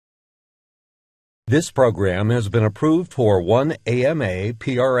This program has been approved for 1 AMA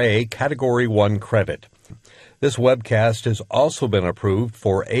PRA Category 1 credit. This webcast has also been approved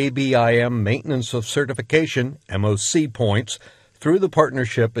for ABIM Maintenance of Certification, MOC points, through the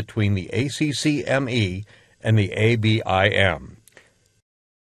partnership between the ACCME and the ABIM.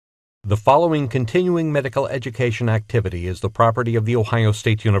 The following continuing medical education activity is the property of The Ohio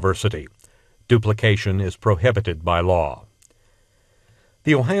State University. Duplication is prohibited by law.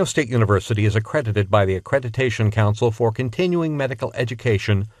 The Ohio State University is accredited by the Accreditation Council for Continuing Medical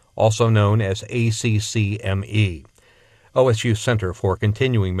Education, also known as ACCME. OSU Center for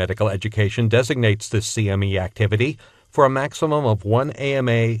Continuing Medical Education designates this CME activity for a maximum of 1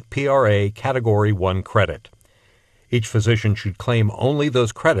 AMA PRA Category 1 credit. Each physician should claim only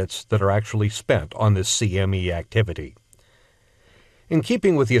those credits that are actually spent on this CME activity. In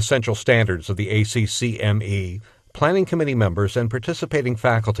keeping with the essential standards of the ACCME, Planning Committee members and participating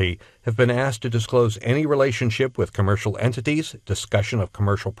faculty have been asked to disclose any relationship with commercial entities, discussion of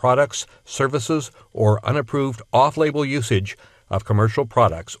commercial products, services, or unapproved off-label usage of commercial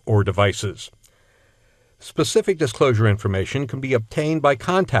products or devices. Specific disclosure information can be obtained by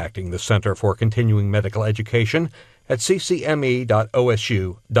contacting the Center for Continuing Medical Education at ccme.osu.edu.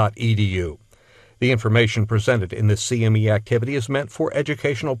 The information presented in this CME activity is meant for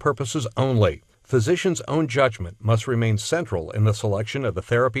educational purposes only. Physicians' own judgment must remain central in the selection of the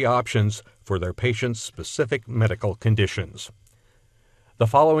therapy options for their patients' specific medical conditions. The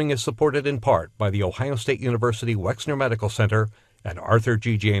following is supported in part by the Ohio State University Wexner Medical Center and Arthur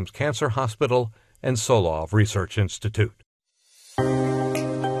G. James Cancer Hospital and Solov Research Institute.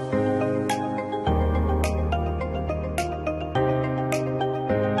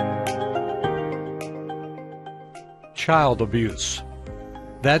 Child abuse.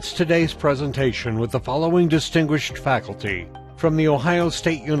 That's today's presentation with the following distinguished faculty from the Ohio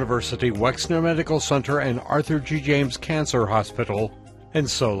State University Wexner Medical Center and Arthur G. James Cancer Hospital and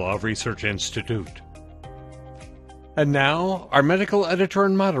Solov Research Institute. And now, our medical editor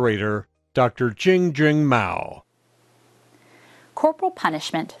and moderator, Dr. Jingjing Mao. Corporal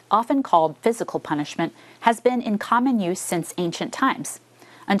punishment, often called physical punishment, has been in common use since ancient times.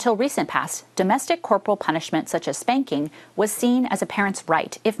 Until recent past, domestic corporal punishment such as spanking was seen as a parent's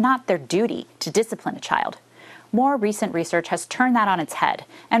right, if not their duty, to discipline a child. More recent research has turned that on its head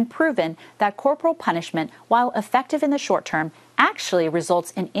and proven that corporal punishment, while effective in the short term, actually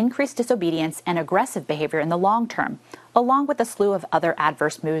results in increased disobedience and aggressive behavior in the long term, along with a slew of other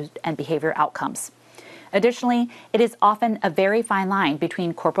adverse mood and behavior outcomes. Additionally, it is often a very fine line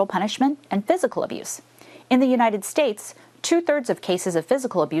between corporal punishment and physical abuse. In the United States, 2/3 of cases of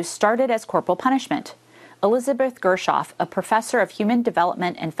physical abuse started as corporal punishment. Elizabeth Gershoff, a professor of human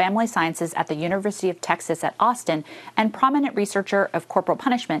development and family sciences at the University of Texas at Austin and prominent researcher of corporal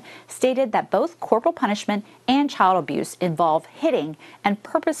punishment, stated that both corporal punishment and child abuse involve hitting and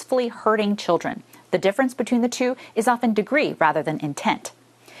purposefully hurting children. The difference between the two is often degree rather than intent.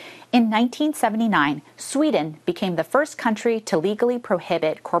 In 1979, Sweden became the first country to legally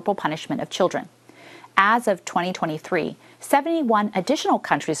prohibit corporal punishment of children. As of 2023, 71 additional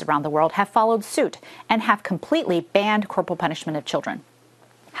countries around the world have followed suit and have completely banned corporal punishment of children.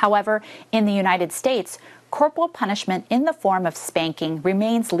 However, in the United States, corporal punishment in the form of spanking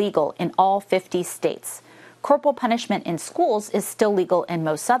remains legal in all 50 states. Corporal punishment in schools is still legal in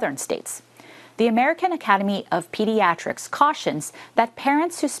most southern states. The American Academy of Pediatrics cautions that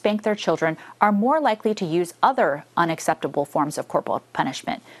parents who spank their children are more likely to use other unacceptable forms of corporal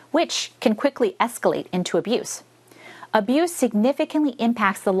punishment, which can quickly escalate into abuse. Abuse significantly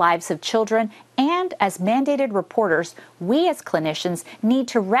impacts the lives of children, and as mandated reporters, we as clinicians need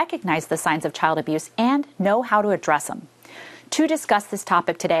to recognize the signs of child abuse and know how to address them. To discuss this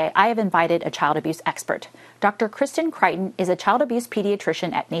topic today, I have invited a child abuse expert. Dr. Kristen Crichton is a child abuse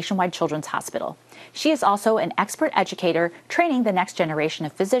pediatrician at Nationwide Children's Hospital. She is also an expert educator training the next generation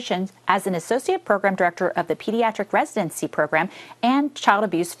of physicians as an associate program director of the Pediatric Residency Program and Child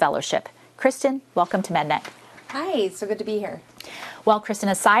Abuse Fellowship. Kristen, welcome to MedNet. Hi, so good to be here. Well, Kristen,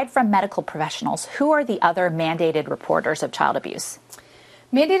 aside from medical professionals, who are the other mandated reporters of child abuse?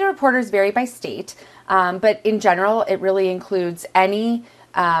 Mandated reporters vary by state, but in general, it really includes any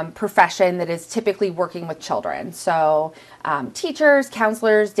profession that is typically working with children. So teachers,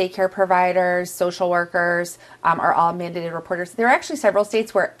 counselors, daycare providers, social workers are all mandated reporters. There are actually several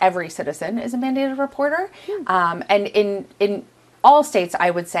states where every citizen is a mandated reporter. And in all states,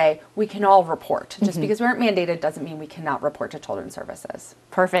 I would say, we can all report. Just because we aren't mandated doesn't mean we cannot report to Children's Services.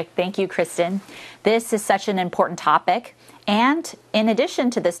 Perfect. Thank you, Kristen. This is such an important topic. And in addition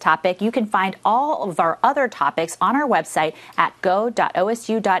to this topic, you can find all of our other topics on our website at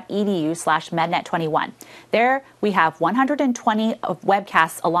go.osu.edu/mednet21. There we have 120 of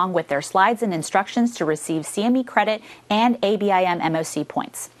webcasts along with their slides and instructions to receive CME credit and ABIM MOC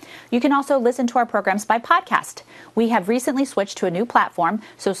points. You can also listen to our programs by podcast. We have recently switched to a new platform,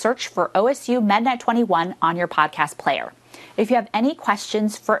 so search for OSU MedNet 21 on your podcast player. If you have any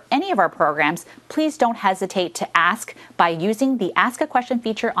questions for any of our programs, please don't hesitate to ask by using the Ask a Question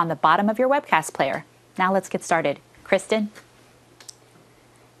feature on the bottom of your webcast player. Now let's get started. Kristen?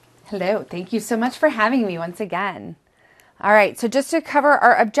 Hello, thank you so much for having me once again. All right, so just to cover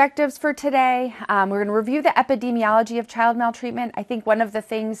our objectives for today, we're going to review the epidemiology of child maltreatment. I think one of the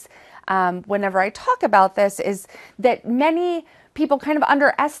things whenever I talk about this is that many people kind of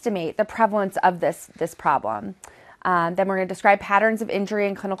underestimate the prevalence of this problem. Then we're going to describe patterns of injury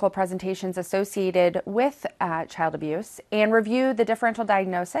and clinical presentations associated with child abuse and review the differential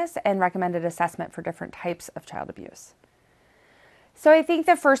diagnosis and recommended assessment for different types of child abuse. So I think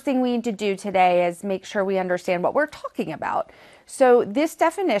the first thing we need to do today is make sure we understand what we're talking about. So this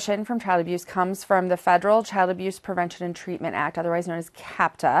definition from child abuse comes from the Federal Child Abuse Prevention and Treatment Act, otherwise known as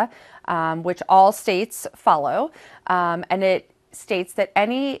CAPTA, which all states follow, and it states that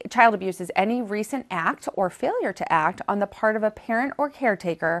any child abuse is any recent act or failure to act on the part of a parent or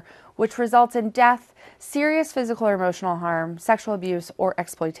caretaker which results in death, serious physical or emotional harm, sexual abuse, or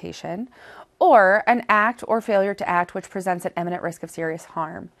exploitation, or an act or failure to act which presents an imminent risk of serious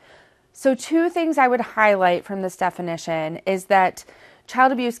harm. So two things I would highlight from this definition is that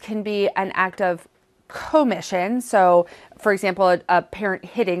child abuse can be an act of commission, so for example, a parent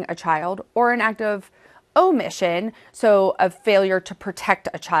hitting a child, or an act of omission, so a failure to protect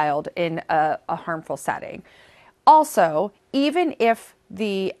a child in a harmful setting. Also, even if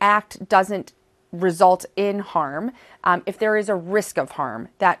the act doesn't result in harm, if there is a risk of harm,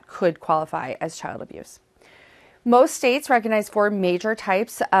 that could qualify as child abuse. Most states recognize 4 major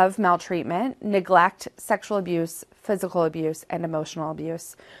types of maltreatment: neglect, sexual abuse, physical abuse, and emotional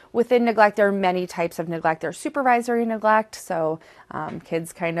abuse. Within neglect, there are many types of neglect. There's supervisory neglect, so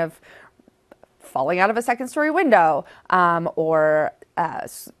kids kind of falling out of a second-story window, or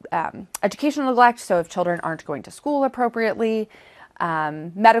educational neglect, so if children aren't going to school appropriately,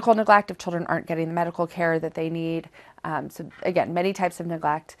 medical neglect, if children aren't getting the medical care that they need. So again, many types of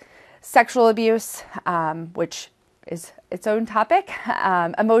neglect. Sexual abuse, which is its own topic,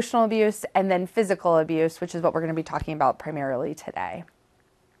 emotional abuse, and then physical abuse, which is what we're going to be talking about primarily today.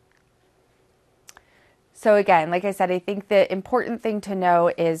 So again, like I said, I think the important thing to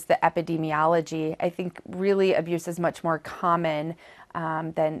know is the epidemiology. I think really abuse is much more common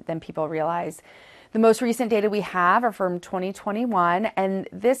than people realize. The most recent data we have are from 2021, and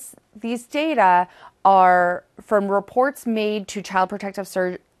these data are from reports made to Child Protective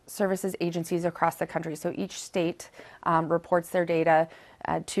Services agencies across the country. So each state reports their data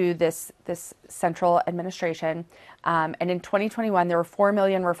to this central administration. And in 2021, there were 4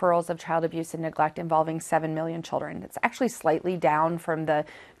 million referrals of child abuse and neglect involving 7 million children. It's actually slightly down from the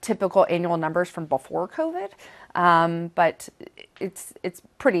typical annual numbers from before COVID, but it's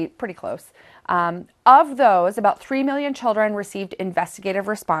pretty close. Of those, about 3 million children received investigative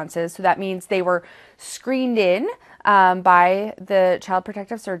responses. So that means they were screened in by the Child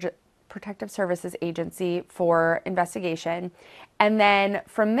Protective Services Agency for investigation. And then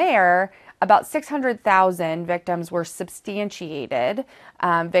from there, about 600,000 victims were substantiated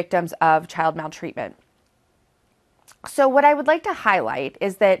victims of child maltreatment. So what I would like to highlight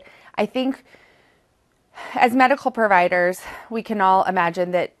is that I think as medical providers, we can all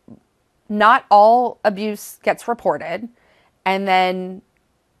imagine that not all abuse gets reported, and then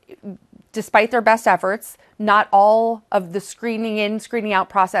despite their best efforts, not all of the screening in, screening out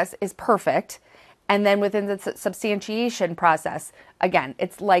process is perfect. And then within the substantiation process, again,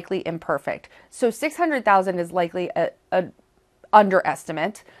 it's likely imperfect. So 600,000 is likely an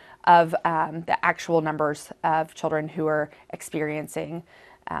underestimate of the actual numbers of children who are experiencing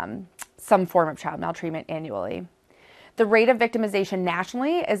some form of child maltreatment annually. The rate of victimization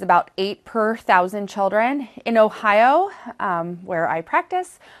nationally is about 8 per 1,000 children. In Ohio, where I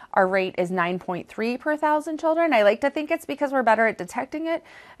practice, our rate is 9.3 per 1,000 children. I like to think it's because we're better at detecting it,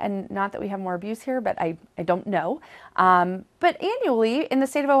 and not that we have more abuse here, but I don't know. But annually, in the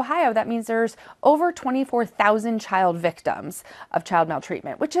state of Ohio, that means there's over 24,000 child victims of child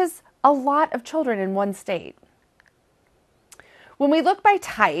maltreatment, which is a lot of children in one state. When we look by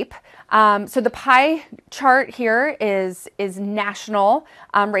type, so the pie chart here is national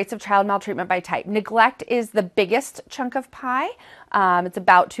rates of child maltreatment by type. Neglect is the biggest chunk of pie, It's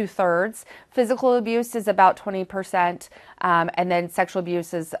about 2/3. Physical abuse is about 20%, and then sexual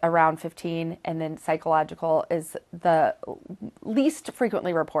abuse is around 15%, and then psychological is the least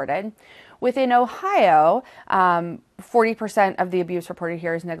frequently reported. Within Ohio, 40% of the abuse reported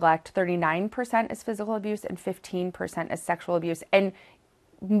here is neglect, 39% is physical abuse, and 15% is sexual abuse. And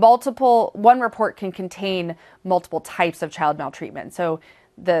one report can contain multiple types of child maltreatment. So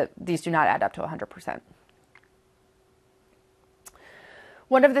these do not add up to 100%.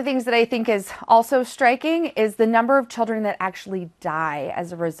 One of the things that I think is also striking is the number of children that actually die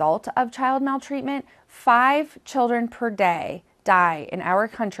as a result of child maltreatment. 5 children per day die in our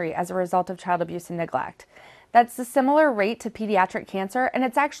country as a result of child abuse and neglect. That's a similar rate to pediatric cancer, and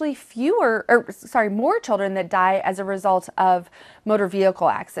it's actually more children that die as a result of motor vehicle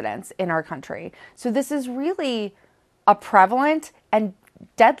accidents in our country. So this is really a prevalent and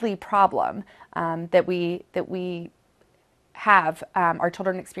deadly problem that we have our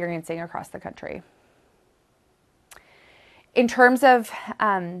children experiencing across the country. In terms of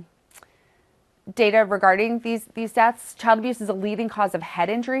data regarding these deaths, child abuse is a leading cause of head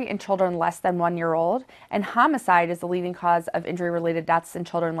injury in children less than 1 year old, and homicide is the leading cause of injury-related deaths in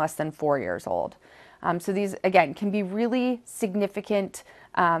children less than 4 years old. So these, again, can be really significant,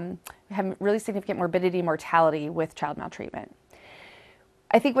 have really significant morbidity, mortality with child maltreatment.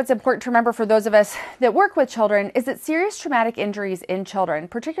 I think what's important to remember for those of us that work with children is that serious traumatic injuries in children,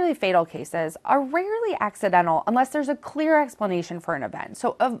 particularly fatal cases, are rarely accidental unless there's a clear explanation for an event.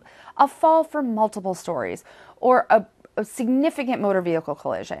 So a fall from multiple stories or a significant motor vehicle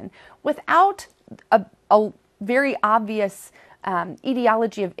collision. Without a very obvious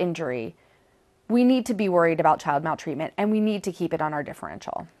etiology of injury, we need to be worried about child maltreatment, and we need to keep it on our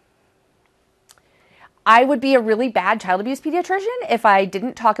differential. I would be a really bad child abuse pediatrician if I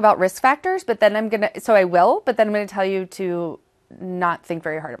didn't talk about risk factors, but then I'm going to tell you to not think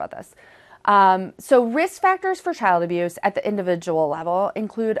very hard about this. So risk factors for child abuse at the individual level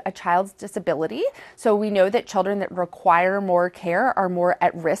include a child's disability. So we know that children that require more care are more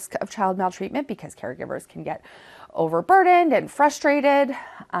at risk of child maltreatment because caregivers can get overburdened and frustrated.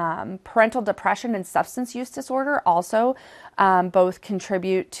 Parental depression and substance use disorder also both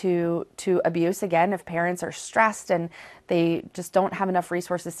contribute to abuse. Again, if parents are stressed and they just don't have enough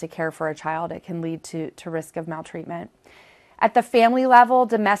resources to care for a child, it can lead to risk of maltreatment. At the family level,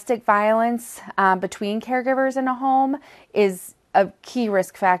 domestic violence between caregivers in a home is a key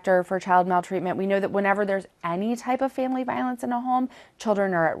risk factor for child maltreatment. We know that whenever there's any type of family violence in a home,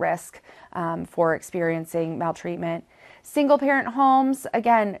 children are at risk for experiencing maltreatment. Single parent homes,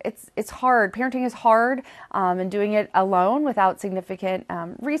 again, it's hard. Parenting is hard, and doing it alone without significant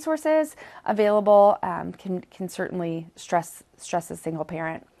resources available can certainly stress a single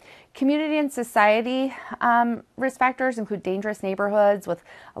parent. Community and society risk factors include dangerous neighborhoods with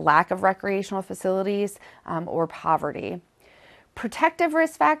a lack of recreational facilities or poverty. Protective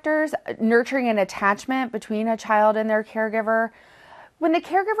risk factors, nurturing an attachment between a child and their caregiver. When the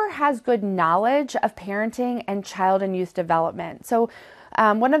caregiver has good knowledge of parenting and child and youth development. So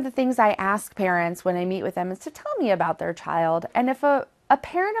one of the things I ask parents when I meet with them is to tell me about their child. And if a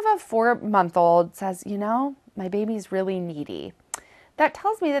parent of a 4-month-old says, my baby's really needy, that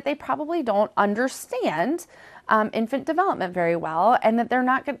tells me that they probably don't understand infant development very well, and that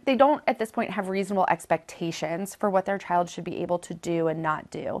they don't at this point have reasonable expectations for what their child should be able to do and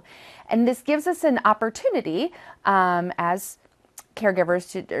not do. And this gives us an opportunity as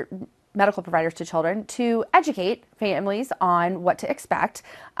caregivers, medical providers to children, to educate families on what to expect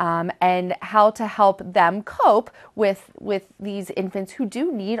and how to help them cope with these infants who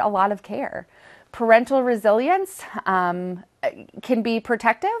do need a lot of care. Parental resilience can be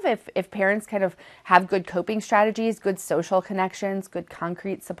protective if parents kind of have good coping strategies, good social connections, good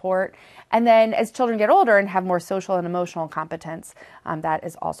concrete support. And then as children get older and have more social and emotional competence, that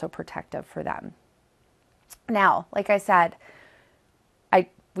is also protective for them. Now, like I said,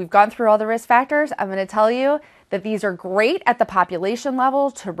 we've gone through all the risk factors. I'm going to tell you that these are great at the population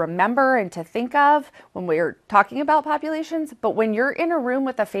level to remember and to think of when we're talking about populations. But when you're in a room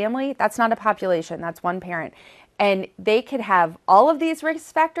with a family, that's not a population, that's one parent. And they could have all of these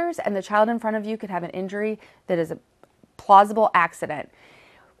risk factors, and the child in front of you could have an injury that is a plausible accident.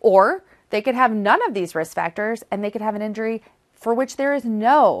 Or they could have none of these risk factors, and they could have an injury for which there is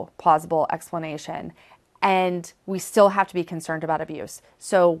no plausible explanation. And we still have to be concerned about abuse.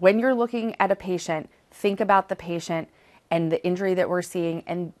 So when you're looking at a patient, think about the patient and the injury that we're seeing,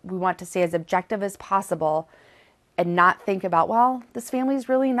 and we want to stay as objective as possible and not think about, well, this family's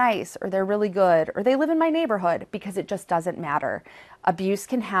really nice, or they're really good, or they live in my neighborhood, because it just doesn't matter. Abuse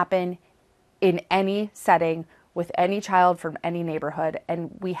can happen in any setting with any child from any neighborhood,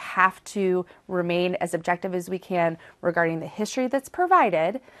 and we have to remain as objective as we can regarding the history that's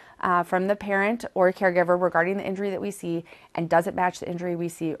provided from the parent or caregiver regarding the injury that we see, and does it match the injury we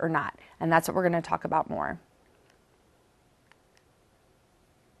see or not? And that's what we're going to talk about more.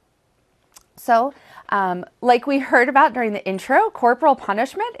 So, like we heard about during the intro, corporal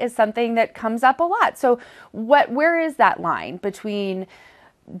punishment is something that comes up a lot. So where is that line between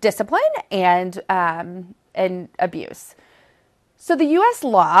discipline and abuse? So the U.S.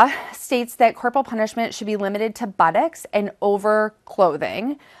 law states that corporal punishment should be limited to buttocks and over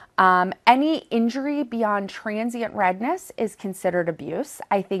clothing. Any injury beyond transient redness is considered abuse.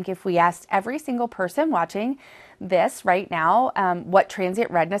 I think if we asked every single person watching this right now what transient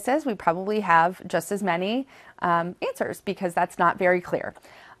redness is, we probably have just as many answers, because that's not very clear.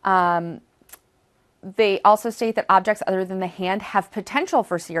 They also state that objects other than the hand have potential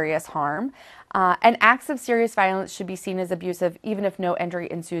for serious harm, and acts of serious violence should be seen as abusive even if no injury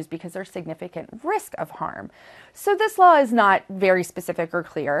ensues because there's significant risk of harm. So this law is not very specific or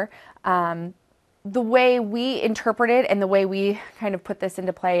clear. The way we interpret it and the way we kind of put this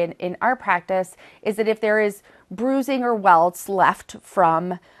into play in our practice is that if there is bruising or welts left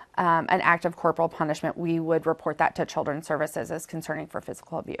from an act of corporal punishment, we would report that to Children's Services as concerning for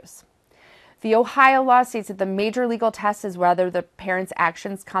physical abuse. The Ohio law states that the major legal test is whether the parent's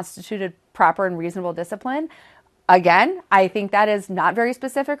actions constituted proper and reasonable discipline. Again, I think that is not very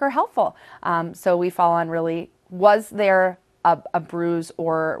specific or helpful. So we fall on really, was there a bruise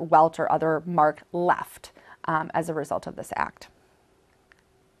or welt or other mark left as a result of this act?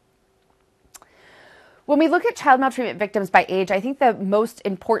 When we look at child maltreatment victims by age, I think the most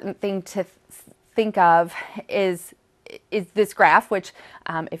important thing to think of is this graph, which,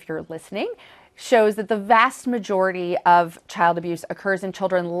 if you're listening, shows that the vast majority of child abuse occurs in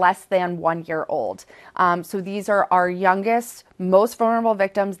children less than 1 year old. So these are our youngest, most vulnerable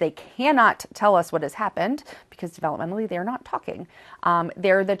victims. They cannot tell us what has happened because developmentally they're not talking.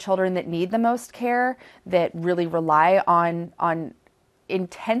 They're the children that need the most care, that really rely on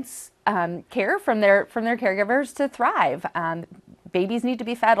intense care from their caregivers to thrive. Babies need to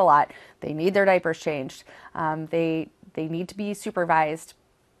be fed a lot. They need their diapers changed. They need to be supervised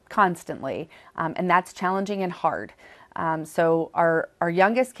constantly, and that's challenging and hard. So our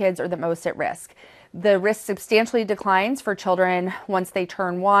youngest kids are the most at risk. The risk substantially declines for children once they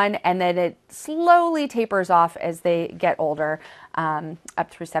turn 1, and then it slowly tapers off as they get older, up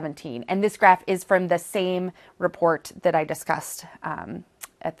through 17. And this graph is from the same report that I discussed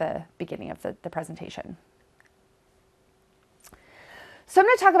at the beginning of the presentation. So I'm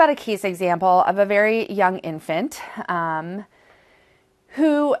going to talk about a case example of a very young infant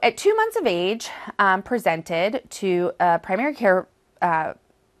who at 2 months of age presented to a primary care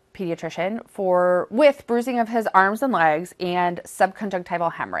pediatrician with bruising of his arms and legs and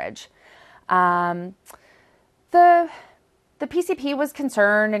subconjunctival hemorrhage. The PCP was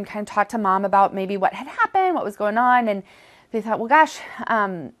concerned and kind of talked to mom about maybe what had happened, what was going on, and they thought, well, gosh,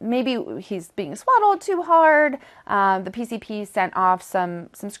 maybe he's being swaddled too hard. The PCP sent off some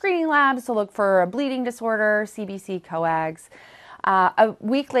screening labs to look for a bleeding disorder, CBC, coags. A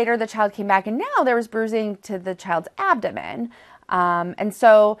week later, the child came back, and now there was bruising to the child's abdomen. And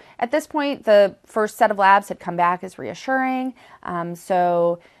so at this point, the first set of labs had come back as reassuring.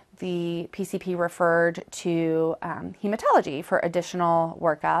 So the PCP referred to hematology for additional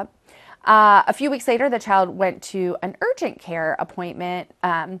workup. A few weeks later, the child went to an urgent care appointment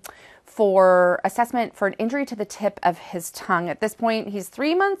for assessment for an injury to the tip of his tongue. At this point, he's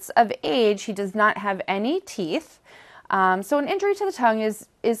 3 months of age. He does not have any teeth. So an injury to the tongue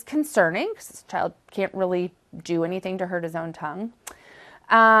is concerning because this child can't really do anything to hurt his own tongue.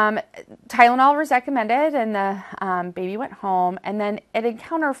 Tylenol was recommended, and the baby went home. And then at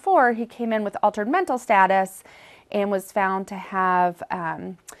encounter 4, he came in with altered mental status and was found to have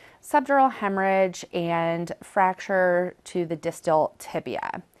subdural hemorrhage and fracture to the distal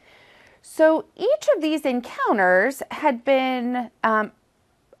tibia. So each of these encounters had been an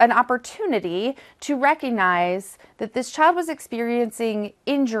opportunity to recognize that this child was experiencing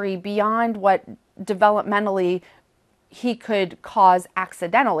injury beyond what developmentally he could cause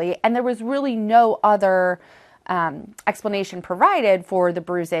accidentally, and there was really no other explanation provided for the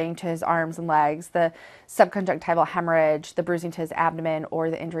bruising to his arms and legs, the subconjunctival hemorrhage, the bruising to his abdomen, or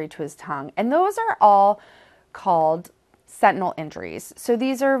the injury to his tongue. And those are all called sentinel injuries. So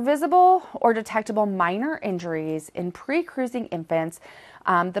these are visible or detectable minor injuries in pre-cruising infants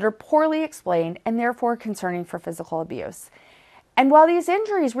that are poorly explained and therefore concerning for physical abuse. And while these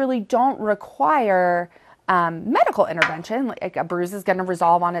injuries really don't require medical intervention, like a bruise is going to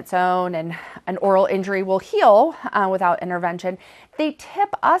resolve on its own and an oral injury will heal without intervention, they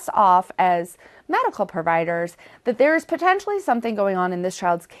tip us off as medical providers that there is potentially something going on in this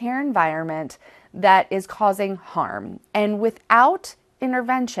child's care environment that is causing harm. And without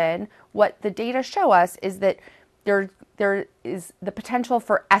intervention, what the data show us is that there is the potential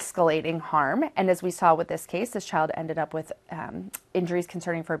for escalating harm. And as we saw with this case, this child ended up with injuries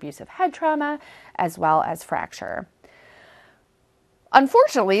concerning for abusive head trauma as well as fracture.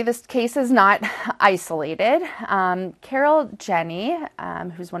 Unfortunately, this case is not isolated. Carol Jenny,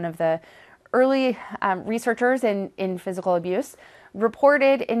 who's one of the early researchers in physical abuse,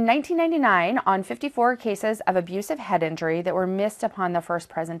 reported in 1999 on 54 cases of abusive head injury that were missed upon the first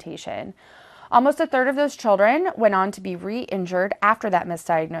presentation. Almost a third of those children went on to be re-injured after that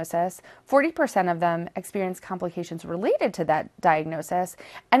misdiagnosis. 40% of them experienced complications related to that diagnosis,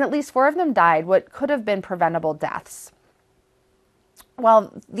 and at least 4 of them died, what could have been preventable deaths.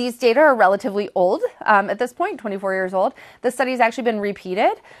 While these data are relatively old at this point, 24 years old, the study has actually been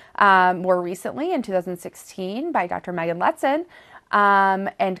repeated more recently in 2016 by Dr. Megan Letson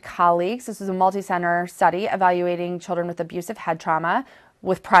and colleagues. This was a multi-center study evaluating children with abusive head trauma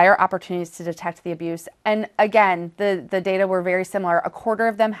with prior opportunities to detect the abuse. And again, the data were very similar. A quarter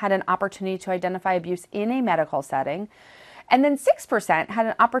of them had an opportunity to identify abuse in a medical setting. And then 6% had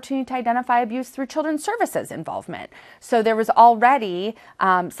an opportunity to identify abuse through children's services involvement. So there was already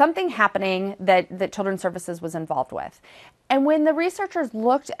something happening that children's services was involved with. And when the researchers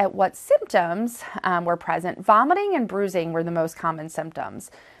looked at what symptoms were present, vomiting and bruising were the most common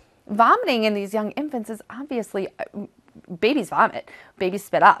symptoms. Vomiting in these young infants is obviously, babies vomit, babies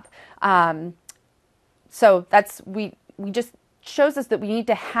spit up. So we just shows us that we need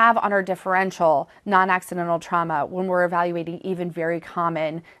to have on our differential non-accidental trauma when we're evaluating even very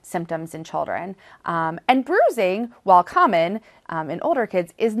common symptoms in children. And bruising, while common in older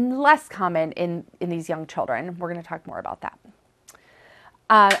kids, is less common in these young children. We're going to talk more about that.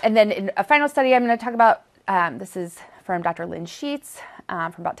 And then in a final study I'm going to talk about, this is from Dr. Lynn Sheets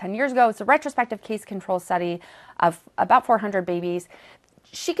from about 10 years ago. It's a retrospective case control study of about 400 babies.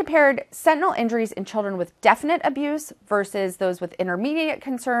 She compared sentinel injuries in children with definite abuse versus those with intermediate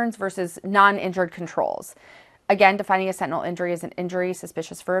concerns versus non-injured controls. Again, defining a sentinel injury as an injury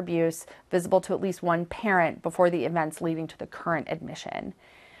suspicious for abuse, visible to at least one parent before the events leading to the current admission.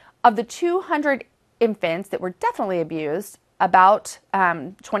 Of the 200 infants that were definitely abused, about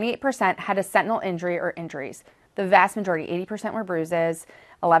 28% had a sentinel injury or injuries. The vast majority, 80%, were bruises,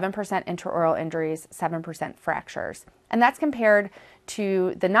 11% intraoral injuries, 7% fractures. And that's compared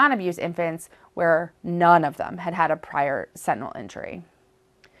to the non-abused infants where none of them had had a prior sentinel injury.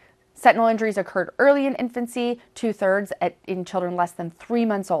 Sentinel injuries occurred early in infancy, 2/3 in children less than 3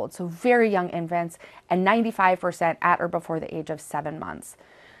 months old, so very young infants, and 95% at or before the age of 7 months.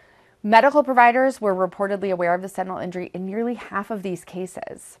 Medical providers were reportedly aware of the sentinel injury in nearly half of these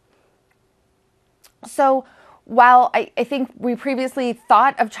cases. So while I think we previously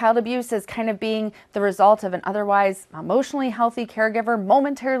thought of child abuse as kind of being the result of an otherwise emotionally healthy caregiver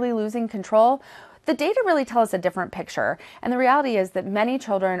momentarily losing control, the data really tell us a different picture. And the reality is that many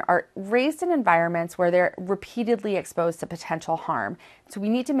children are raised in environments where they're repeatedly exposed to potential harm. So we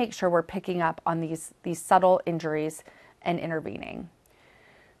need to make sure we're picking up on these subtle injuries and intervening.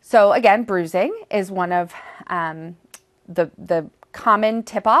 So again, bruising is one of the common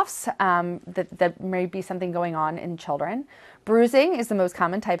tip-offs that may be something going on in children. Bruising is the most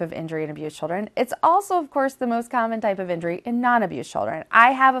common type of injury in abused children. It's also, of course, the most common type of injury in non-abused children.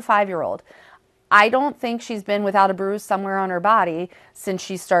 I have a 5-year-old. I don't think she's been without a bruise somewhere on her body since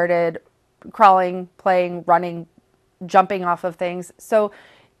she started crawling, playing, running, jumping off of things. So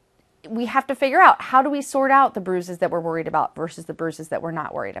we have to figure out, how do we sort out the bruises that we're worried about versus the bruises that we're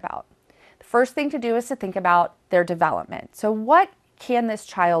not worried about? The first thing to do is to think about their development. So what can this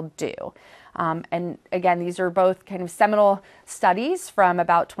child do? And again, these are both kind of seminal studies from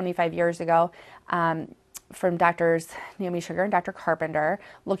about 25 years ago from Drs. Naomi Sugar and Dr. Carpenter,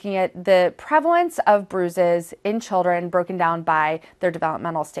 looking at the prevalence of bruises in children broken down by their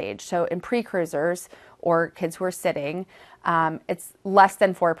developmental stage. So in pre-cruisers, or kids who are sitting, it's less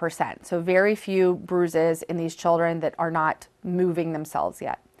than 4%. So very few bruises in these children that are not moving themselves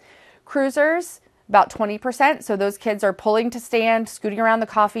yet. Cruisers, about 20%. So those kids are pulling to stand, scooting around the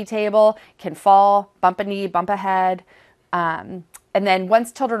coffee table, can fall, bump a knee, bump a head. And then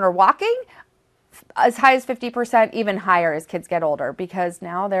once children are walking, as high as 50%, even higher as kids get older, because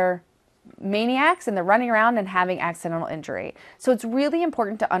now they're maniacs and they're running around and having accidental injury. So it's really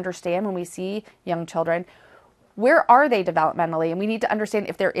important to understand when we see young children, where are they developmentally? And we need to understand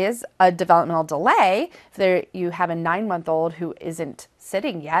if there is a developmental delay, you have a 9-month-old who isn't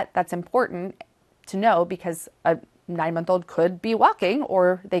sitting yet, that's important to know because a 9-month-old could be walking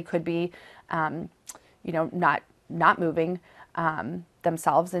or they could be, not moving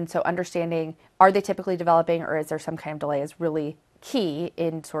themselves. And so understanding, are they typically developing or is there some kind of delay is really key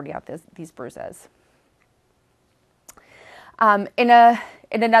in sorting out these bruises. In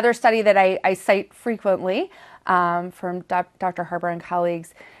another study that I cite frequently from Dr. Harbour and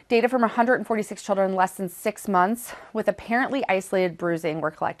colleagues, data from 146 children less than 6 months with apparently isolated bruising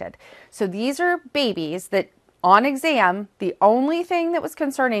were collected. So these are babies that on exam, the only thing that was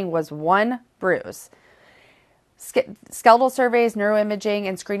concerning was one bruise. Skeletal surveys, neuroimaging,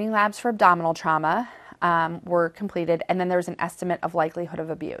 and screening labs for abdominal trauma were completed, and then there was an estimate of likelihood of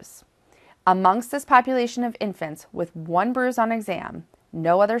abuse. Amongst this population of infants with one bruise on exam,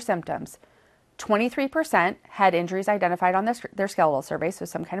 no other symptoms, 23% had injuries identified on their skeletal survey, so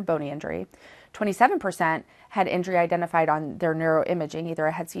some kind of bony injury. 27% had injury identified on their neuroimaging, either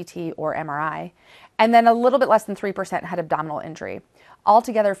a head CT or MRI. And then a little bit less than 3% had abdominal injury.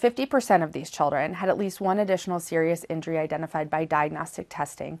 Altogether, 50% of these children had at least one additional serious injury identified by diagnostic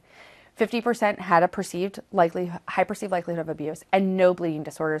testing. 50% had a high perceived likelihood of abuse, and no bleeding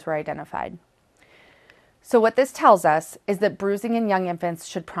disorders were identified. So what this tells us is that bruising in young infants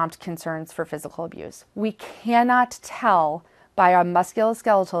should prompt concerns for physical abuse. We cannot tell by a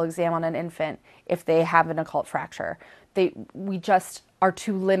musculoskeletal exam on an infant if they have an occult fracture. We just are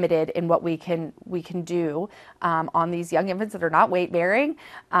too limited in what we can do on these young infants that are not weight bearing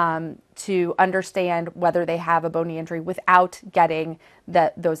to understand whether they have a bony injury without getting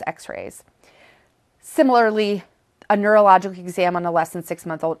those x-rays. Similarly, a neurologic exam on a less than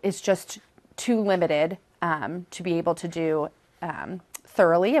 6-month-old is just too limited to be able to do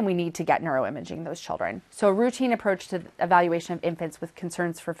thoroughly, and we need to get neuroimaging those children. So a routine approach to evaluation of infants with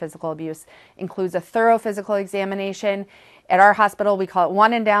concerns for physical abuse includes a thorough physical examination. At our hospital, we call it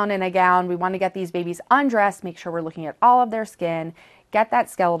one and down in a gown. We want to get these babies undressed, make sure we're looking at all of their skin, get that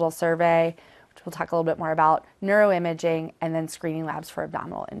skeletal survey, which we'll talk a little bit more about, neuroimaging, and then screening labs for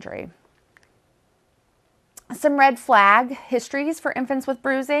abdominal injury. Some red flag histories for infants with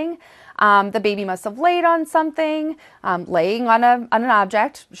bruising. The baby must have laid on something. Laying on an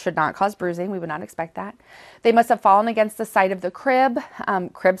object should not cause bruising. We would not expect that. They must have fallen against the side of the crib.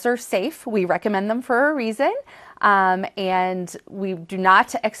 Cribs are safe. We recommend them for a reason. And we do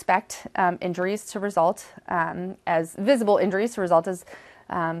not expect injuries to result as visible injuries to result as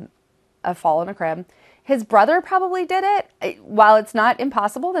a fall in a crib. His brother probably did it. While it's not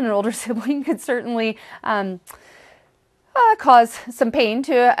impossible, then an older sibling could certainly cause some pain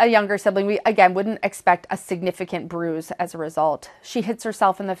to a younger sibling. We, again, wouldn't expect a significant bruise as a result. She hits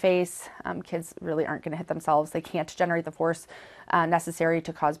herself in the face. Kids really aren't going to hit themselves. They can't generate the force necessary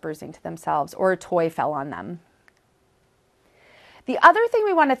to cause bruising to themselves, or a toy fell on them. The other thing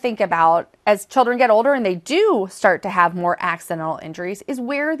we want to think about as children get older and they do start to have more accidental injuries is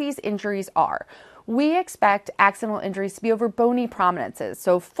where these injuries are. We expect accidental injuries to be over bony prominences.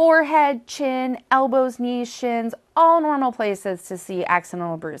 So forehead, chin, elbows, knees, shins, all normal places to see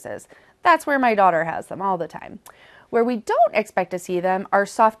accidental bruises. That's where my daughter has them all the time. Where we don't expect to see them are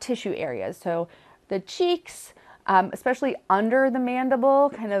soft tissue areas. So the cheeks, especially under the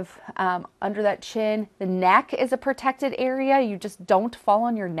mandible, kind of under that chin. The neck is a protected area. You just don't fall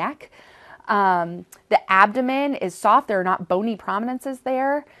on your neck. The abdomen is soft. There are not bony prominences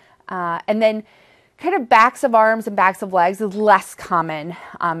there. And then kind of backs of arms and backs of legs is less common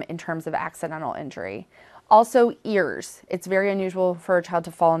in terms of accidental injury. Also ears. It's very unusual for a child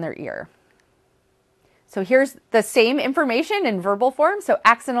to fall on their ear. So here's the same information in verbal form. So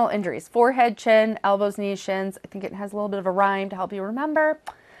accidental injuries, forehead, chin, elbows, knees, shins. I think it has a little bit of a rhyme to help you remember.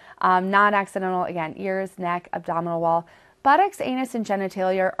 Non-accidental, again, ears, neck, abdominal wall. Buttocks, anus, and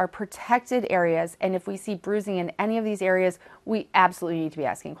genitalia are protected areas. And if we see bruising in any of these areas, we absolutely need to be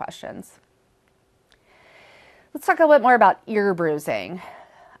asking questions. Let's talk a little bit more about ear bruising.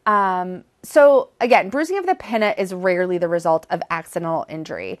 So again, bruising of the pinna is rarely the result of accidental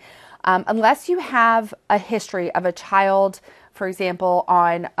injury. Unless you have a history of a child, for example,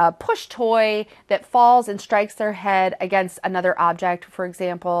 on a push toy that falls and strikes their head against another object, for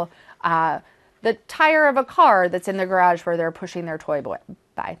example, the tire of a car that's in the garage where they're pushing their toy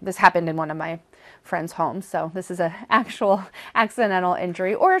by. This happened in one of my friend's homes, so this is an actual accidental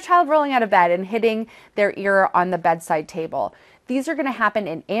injury. Or a child rolling out of bed and hitting their ear on the bedside table. These are going to happen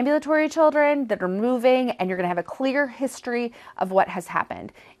in ambulatory children that are moving, and you're going to have a clear history of what has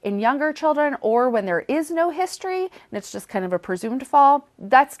happened. In younger children, or when there is no history and it's just kind of a presumed fall,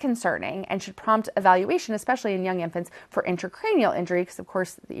 that's concerning and should prompt evaluation, especially in young infants, for intracranial injury, because of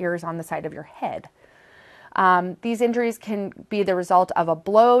course the ear is on the side of your head. These injuries can be the result of a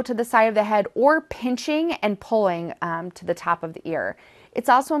blow to the side of the head or pinching and pulling to the top of the ear. It's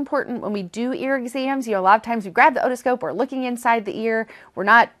also important when we do ear exams, a lot of times we grab the otoscope, we're looking inside the ear, we're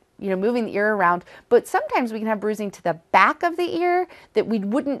not, moving the ear around, but sometimes we can have bruising to the back of the ear that we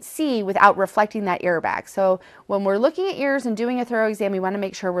wouldn't see without reflecting that ear back. So when we're looking at ears and doing a thorough exam, we want to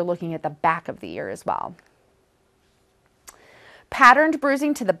make sure we're looking at the back of the ear as well. Patterned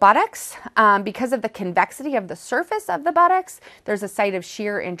bruising to the buttocks, because of the convexity of the surface of the buttocks, there's a site of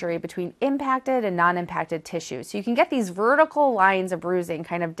shear injury between impacted and non-impacted tissue. So you can get these vertical lines of bruising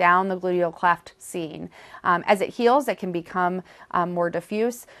kind of down the gluteal cleft scene. As it heals, it can become more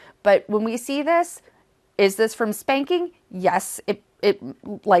diffuse. But when we see this, is this from spanking? Yes, it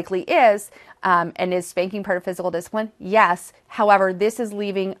likely is. And is spanking part of physical discipline? Yes. However, this is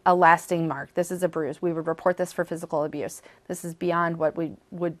leaving a lasting mark. This is a bruise. We would report this for physical abuse. This is beyond what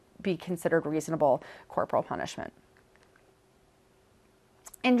would be considered reasonable corporal punishment.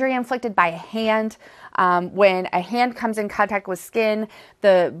 Injury inflicted by a hand. When a hand comes in contact with skin,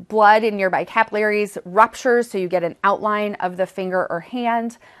 the blood in nearby capillaries ruptures, so you get an outline of the finger or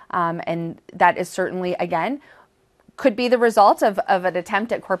hand. And that is certainly, again, could be the result of an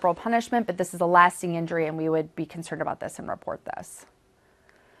attempt at corporal punishment, but this is a lasting injury and we would be concerned about this and report this.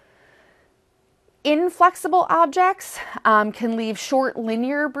 Inflexible objects can leave short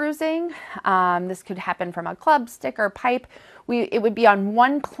linear bruising. This could happen from a club, stick, or pipe. It would be on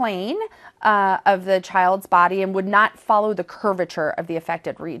one plane of the child's body and would not follow the curvature of the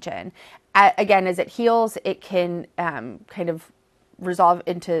affected region. Again, as it heals, it can kind of resolve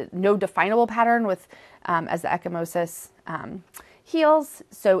into no definable pattern with as the ecchymosis heals.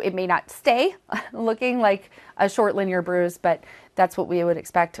 So it may not stay looking like a short linear bruise, but that's what we would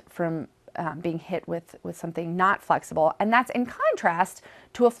expect from being hit with something not flexible. And that's in contrast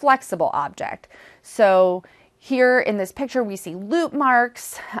to a flexible object. So here in this picture, we see loop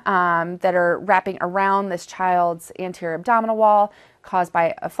marks that are wrapping around this child's anterior abdominal wall caused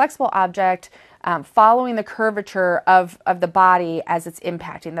by a flexible object following the curvature of the body as it's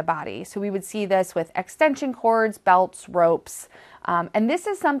impacting the body. So we would see this with extension cords, belts, ropes. And this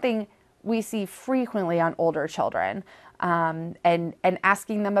is something we see frequently on older children. And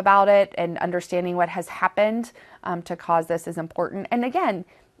asking them about it and understanding what has happened to cause this is important. And again,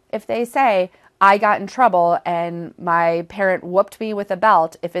 if they say, I got in trouble and my parent whooped me with a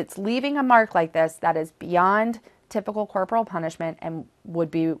belt, if it's leaving a mark like this, that is beyond typical corporal punishment and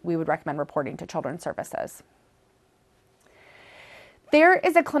we would recommend reporting to Children's Services. There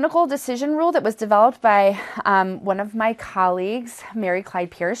is a clinical decision rule that was developed by one of my colleagues, Mary Clyde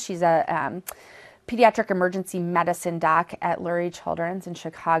Pierce. She's a pediatric emergency medicine doc at Lurie Children's in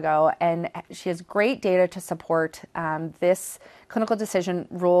Chicago, and she has great data to support this clinical decision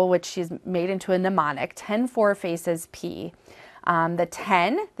rule, which she's made into a mnemonic, 10-4 faces P. The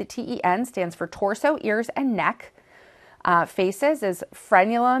 10, the TEN, stands for torso, ears, and neck. Faces is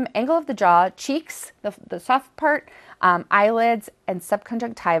frenulum, angle of the jaw, cheeks, the soft part, eyelids, and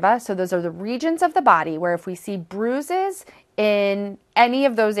subconjunctiva. So those are the regions of the body where if we see bruises in any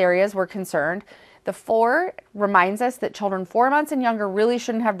of those areas, we're concerned. The 4 reminds us that children 4 months and younger really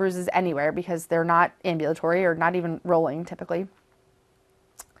shouldn't have bruises anywhere because they're not ambulatory or not even rolling typically,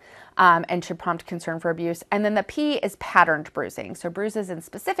 and should prompt concern for abuse. And then the P is patterned bruising. So bruises in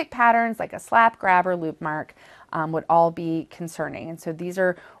specific patterns like a slap, grab, or loop mark would all be concerning. And so these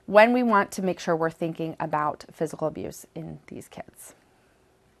are when we want to make sure we're thinking about physical abuse in these kids.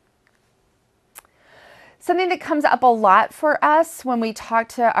 Something that comes up a lot for us when we talk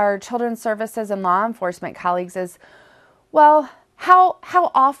to our children's services and law enforcement colleagues is, well, how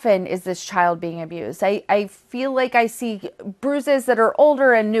often is this child being abused? I feel like I see bruises that are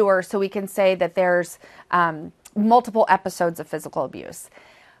older and newer, so we can say that there's multiple episodes of physical abuse.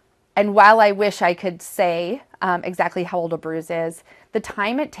 And while I wish I could say exactly how old a bruise is, the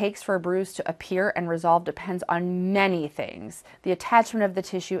time it takes for a bruise to appear and resolve depends on many things. The attachment of the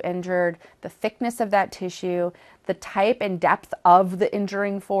tissue injured, the thickness of that tissue, the type and depth of the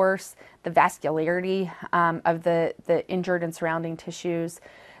injuring force, the vascularity of the injured and surrounding tissues,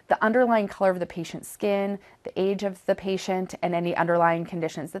 the underlying color of the patient's skin, the age of the patient, and any underlying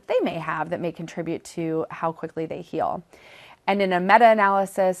conditions that they may have that may contribute to how quickly they heal. And in a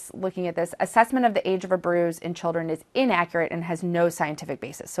meta-analysis looking at this, assessment of the age of a bruise in children is inaccurate and has no scientific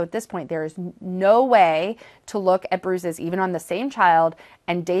basis. So at this point, there is no way to look at bruises, even on the same child,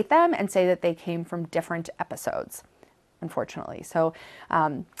 and date them and say that they came from different episodes, unfortunately. So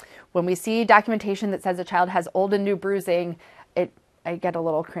when we see documentation that says a child has old and new bruising, I get a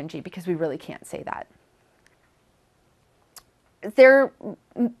little cringy because we really can't say that. There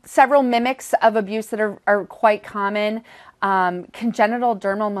are several mimics of abuse that are quite common. Congenital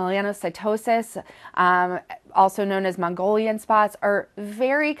dermal melanocytosis, also known as Mongolian spots, are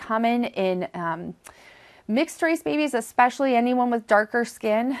very common in mixed race babies, especially anyone with darker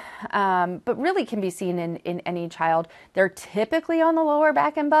skin, but really can be seen in any child. They're typically on the lower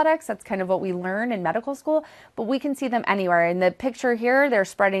back and buttocks. That's kind of what we learn in medical school, but we can see them anywhere. In the picture here, they're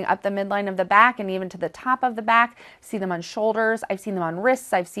spreading up the midline of the back and even to the top of the back. See them on shoulders. I've seen them on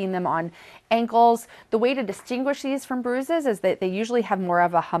wrists. I've seen them on ankles. The way to distinguish these from bruises is that they usually have more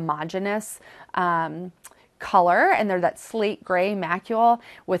of a homogeneous color, and they're that slate gray macule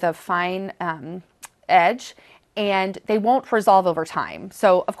with a fine edge, and they won't resolve over time.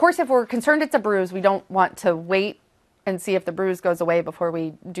 So of course, if we're concerned it's a bruise, we don't want to wait and see if the bruise goes away before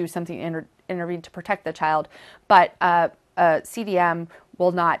we do something intervene to protect the child. But CDM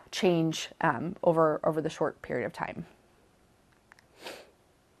will not change over the short period of time.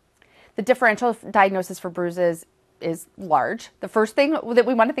 The differential diagnosis for bruises is large. The first thing that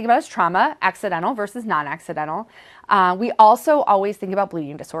we want to think about is trauma, accidental versus non-accidental. We also always think about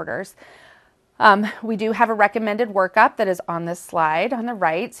bleeding disorders. We do have a recommended workup that is on this slide on the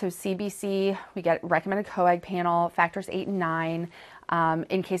right. So CBC, we get recommended coag panel, factors 8 and 9.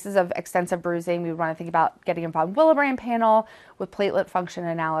 In cases of extensive bruising, we would want to think about getting a von Willebrand panel with platelet function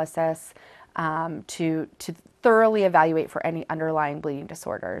analysis to thoroughly evaluate for any underlying bleeding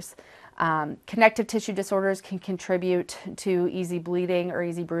disorders. Connective tissue disorders can contribute to easy bleeding or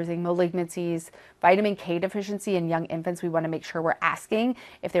easy bruising, malignancies, vitamin K deficiency in young infants. We want to make sure we're asking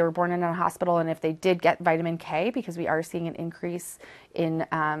if they were born in a hospital and if they did get vitamin K, because we are seeing an increase in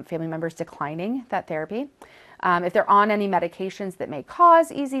family members declining that therapy. If they're on any medications that may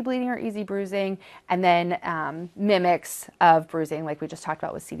cause easy bleeding or easy bruising, and then mimics of bruising like we just talked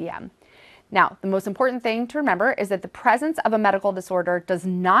about with CDM. Now, the most important thing to remember is that the presence of a medical disorder does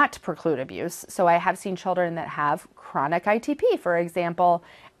not preclude abuse. So I have seen children that have chronic ITP, for example,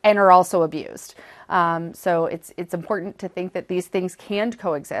 and are also abused. So it's important to think that these things can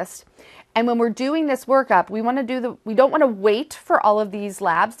coexist. And when we're doing this workup, we don't want to wait for all of these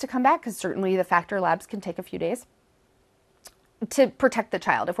labs to come back, because certainly the factor labs can take a few days, to protect the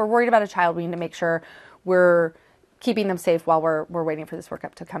child. If we're worried about a child, we need to make sure we're keeping them safe while we're waiting for this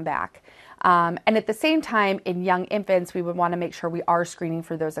workup to come back. And at the same time, in young infants, we would want to make sure we are screening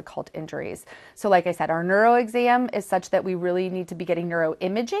for those occult injuries. So like I said, our neuro exam is such that we really need to be getting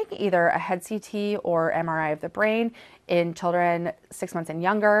neuroimaging, either a head CT or MRI of the brain in children 6 months and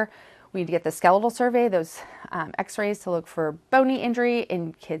younger. We need to get the skeletal survey, those x-rays to look for bony injury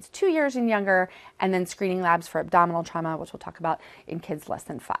in kids 2 years and younger, and then screening labs for abdominal trauma, which we'll talk about in kids less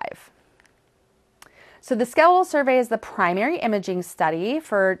than 5. So the skeletal survey is the primary imaging study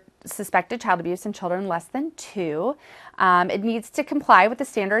for suspected child abuse in children less than 2. It needs to comply with the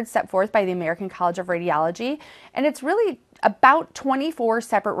standards set forth by the American College of Radiology, and it's really about 24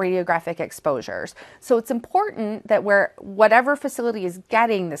 separate radiographic exposures. So it's important that whatever facility is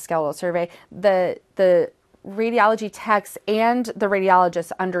getting the skeletal survey, the radiology techs and the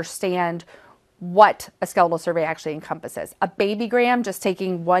radiologists understand what a skeletal survey actually encompasses. A babygram, just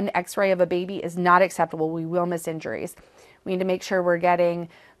taking one x-ray of a baby, is not acceptable. We will miss injuries. We need to make sure we're getting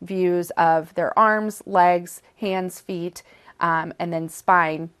views of their arms, legs, hands, feet, and then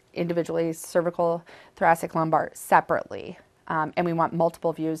spine individually, cervical, thoracic, lumbar separately. And we want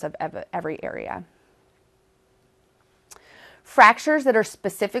multiple views of every area. Fractures that are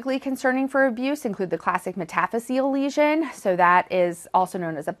specifically concerning for abuse include the classic metaphyseal lesion. So that is also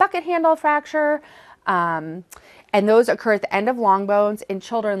known as a bucket handle fracture. And those occur at the end of long bones in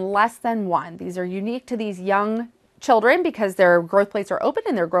children less than 1. These are unique to these young children because their growth plates are open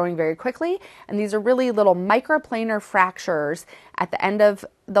and they're growing very quickly. And these are really little microplanar fractures at the end of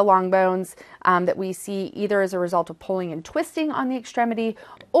the long bones that we see either as a result of pulling and twisting on the extremity,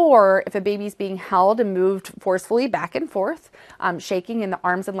 or if a baby's being held and moved forcefully back and forth, shaking and the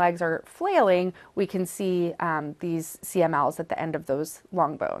arms and legs are flailing, we can see these CMLs at the end of those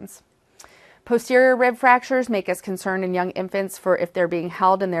long bones. Posterior rib fractures make us concerned in young infants for if they're being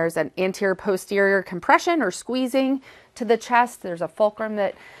held and there's an anterior-posterior compression or squeezing to the chest. There's a fulcrum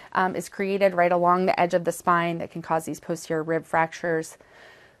that is created right along the edge of the spine that can cause these posterior rib fractures.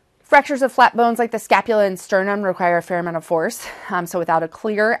 Fractures of flat bones like the scapula and sternum require a fair amount of force. So without a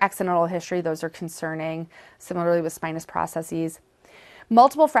clear accidental history, those are concerning. Similarly with spinous processes.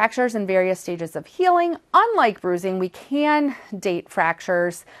 Multiple fractures in various stages of healing. Unlike bruising, we can date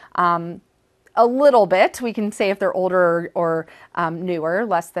fractures a little bit. We can say if they're older or newer,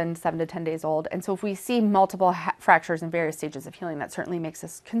 less than 7 to 10 days old. And so if we see multiple fractures in various stages of healing, that certainly makes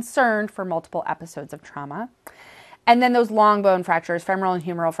us concerned for multiple episodes of trauma. And then those long bone fractures, femoral and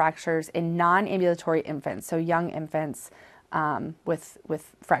humeral fractures in non-ambulatory infants, so young infants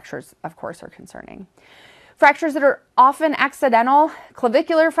with fractures, of course, are concerning. Fractures that are often accidental,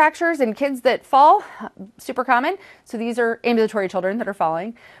 clavicular fractures in kids that fall, super common. So these are ambulatory children that are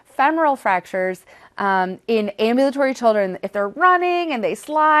falling. Femoral fractures in ambulatory children, if they're running and they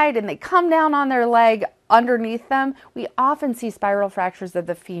slide and they come down on their leg underneath them, we often see spiral fractures of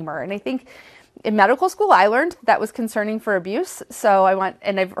the femur. And I think in medical school, I learned that was concerning for abuse. So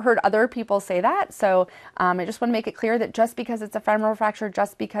I've heard other people say that. So I just want to make it clear that just because it's a femoral fracture,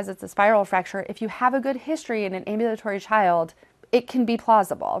 just because it's a spiral fracture, if you have a good history in an ambulatory child, it can be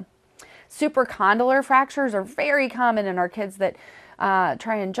plausible. Supracondylar fractures are very common in our kids that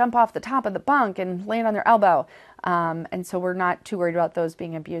try and jump off the top of the bunk and land on their elbow. And so we're not too worried about those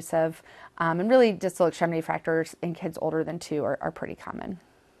being abusive. And really distal extremity fractures in kids older than 2 are pretty common.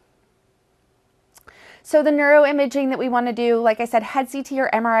 So the neuroimaging that we want to do, like I said, head CT or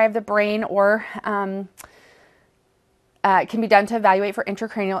MRI of the brain or can be done to evaluate for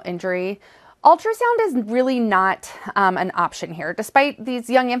intracranial injury. Ultrasound is really not an option here. Despite these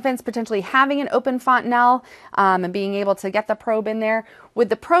young infants potentially having an open fontanelle and being able to get the probe in there, when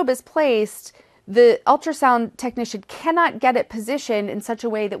the probe is placed, the ultrasound technician cannot get it positioned in such a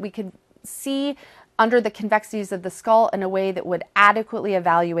way that we could see under the convexities of the skull in a way that would adequately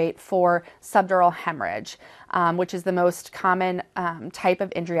evaluate for subdural hemorrhage, which is the most common type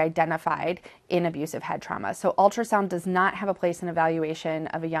of injury identified in abusive head trauma. So ultrasound does not have a place in evaluation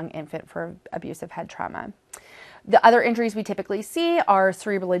of a young infant for abusive head trauma. The other injuries we typically see are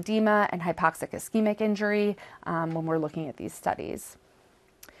cerebral edema and hypoxic ischemic injury when we're looking at these studies.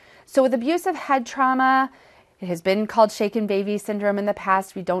 So with abusive head trauma, it has been called shaken baby syndrome in the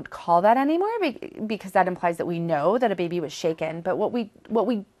past. We don't call that anymore because that implies that we know that a baby was shaken. But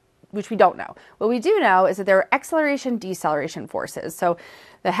which we don't know. What we do know is that there are acceleration, deceleration forces. So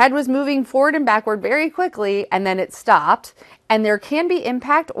the head was moving forward and backward very quickly, and then it stopped. And there can be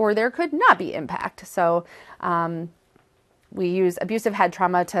impact, or there could not be impact. So we use abusive head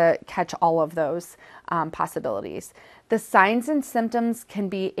trauma to catch all of those possibilities. The signs and symptoms can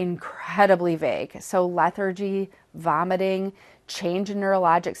be incredibly vague. So lethargy, vomiting, change in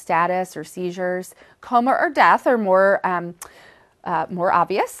neurologic status or seizures, coma or death are more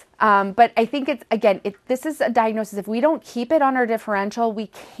obvious. But I think this is a diagnosis. If we don't keep it on our differential, we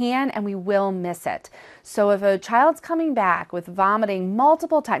can and we will miss it. So if a child's coming back with vomiting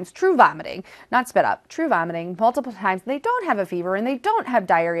multiple times, true vomiting, not spit up, true vomiting multiple times, they don't have a fever and they don't have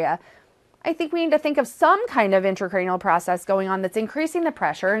diarrhea, I think we need to think of some kind of intracranial process going on that's increasing the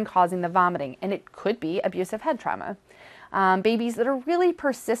pressure and causing the vomiting. And it could be abusive head trauma. Babies that are really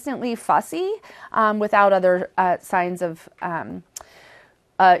persistently fussy without other signs of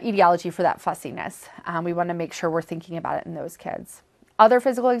etiology for that fussiness. We want to make sure we're thinking about it in those kids. Other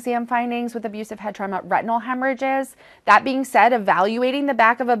physical exam findings with abusive head trauma, retinal hemorrhages. That being said, evaluating the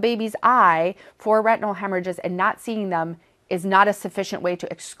back of a baby's eye for retinal hemorrhages and not seeing them is not a sufficient way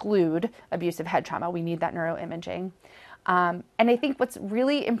to exclude abusive head trauma. We need that neuroimaging. And I think what's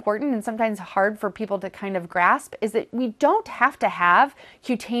really important and sometimes hard for people to kind of grasp is that we don't have to have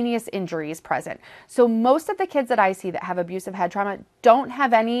cutaneous injuries present. So most of the kids that I see that have abusive head trauma don't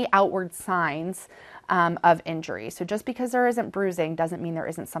have any outward signs of injury. So just because there isn't bruising doesn't mean there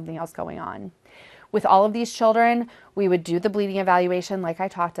isn't something else going on. With all of these children, we would do the bleeding evaluation like I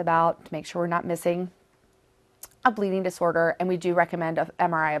talked about to make sure we're not missing a bleeding disorder, and we do recommend an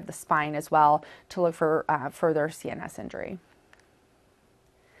MRI of the spine as well to look for further CNS injury.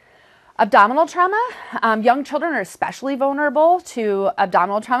 Abdominal trauma. Young children are especially vulnerable to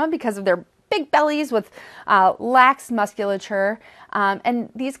abdominal trauma because of their big bellies with lax musculature.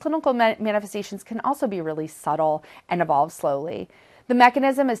 And these clinical manifestations can also be really subtle and evolve slowly. The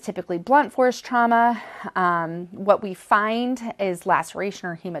mechanism is typically blunt force trauma. What we find is laceration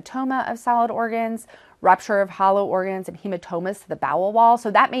or hematoma of solid organs, rupture of hollow organs, and hematomas to the bowel wall. So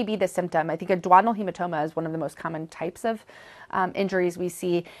that may be the symptom. I think a duodenal hematoma is one of the most common types of injuries we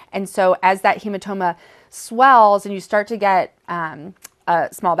see. And so as that hematoma swells and you start to get a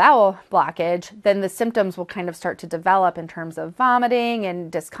a small bowel blockage, then the symptoms will kind of start to develop in terms of vomiting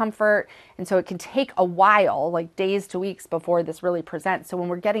and discomfort. And so it can take a while, like days to weeks, before this really presents. So when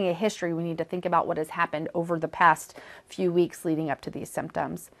we're getting a history, we need to think about what has happened over the past few weeks leading up to these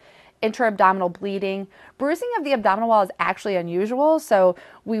symptoms. Intra-abdominal bleeding. Bruising of the abdominal wall is actually unusual, so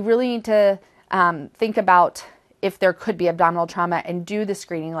we really need to think about if there could be abdominal trauma and do the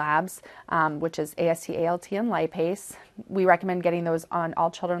screening labs, which is AST, ALT, and lipase. We recommend getting those on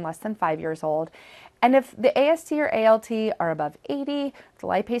all children less than 5 years old. And if the AST or ALT are above 80, the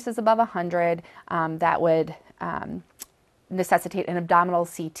lipase is above 100, that would necessitate an abdominal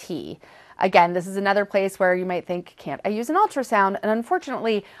CT. Again, this is another place where you might think, can't I use an ultrasound? And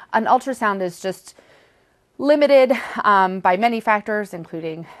unfortunately, an ultrasound is just limited by many factors,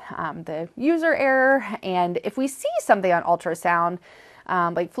 including the user error. And if we see something on ultrasound,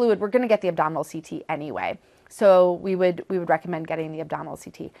 like fluid, we're going to get the abdominal CT anyway. So we would recommend getting the abdominal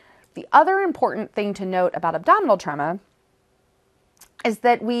CT. The other important thing to note about abdominal trauma is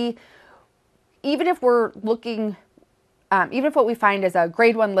that even if what we find is a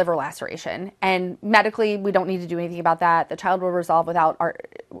grade 1 liver laceration, and medically we don't need to do anything about that, the child will resolve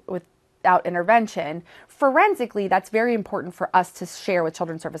without intervention, forensically that's very important for us to share with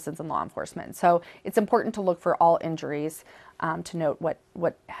Children's Services and law enforcement. So it's important to look for all injuries to note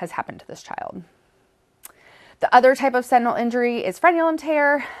what has happened to this child. The other type of sentinel injury is frenulum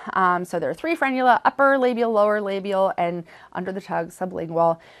tear. So there are 3 frenula: upper labial, lower labial, and under the tongue,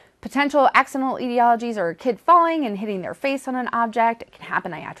 sublingual. Potential accidental etiologies are a kid falling and hitting their face on an object. It can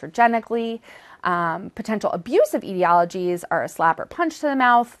happen iatrogenically. Potential abusive etiologies are a slap or punch to the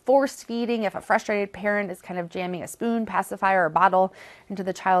mouth, force feeding if a frustrated parent is kind of jamming a spoon, pacifier, or bottle into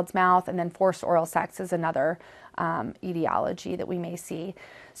the child's mouth, and then forced oral sex is another etiology that we may see.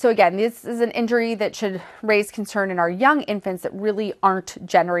 So again, this is an injury that should raise concern in our young infants that really aren't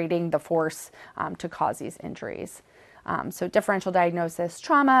generating the force to cause these injuries. So differential diagnosis,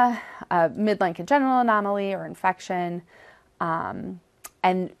 trauma, midline congenital anomaly or infection,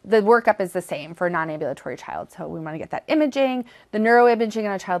 and the workup is the same for a non-ambulatory child. So we want to get that imaging, the neuroimaging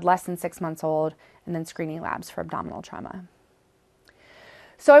on a child less than 6 months old, and then screening labs for abdominal trauma.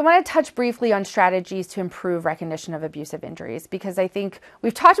 So I want to touch briefly on strategies to improve recognition of abusive injuries, because I think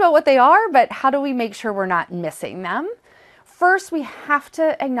we've talked about what they are, but how do we make sure we're not missing them? First, we have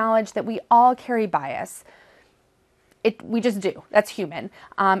to acknowledge that we all carry bias. We just do. That's human.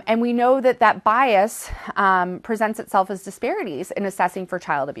 And we know that bias presents itself as disparities in assessing for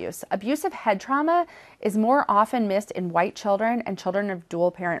child abuse. Abusive head trauma is more often missed in white children and children of dual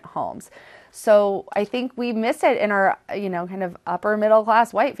parent homes. So I think we miss it in our, kind of upper middle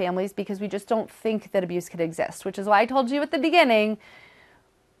class white families because we just don't think that abuse could exist, which is why I told you at the beginning,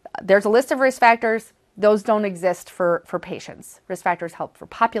 there's a list of risk factors. Those don't exist for patients. Risk factors help for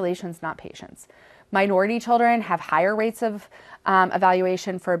populations, not patients. Minority children have higher rates of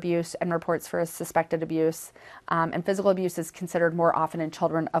evaluation for abuse and reports for suspected abuse, and physical abuse is considered more often in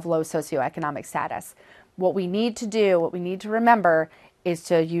children of low socioeconomic status. What we need to remember is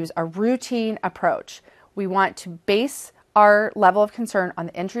to use a routine approach. We want to base our level of concern on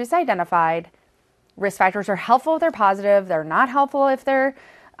the injuries identified. Risk factors are helpful if they're positive. They're not helpful if they're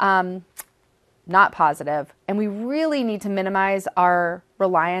not positive. And we really need to minimize our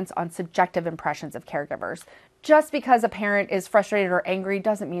reliance on subjective impressions of caregivers. Just because a parent is frustrated or angry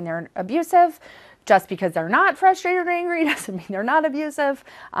doesn't mean they're abusive. Just because they're not frustrated or angry doesn't mean they're not abusive.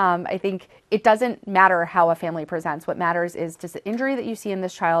 I think it doesn't matter how a family presents. What matters is, does the injury that you see in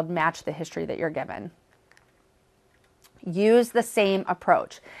this child match the history that you're given? Use the same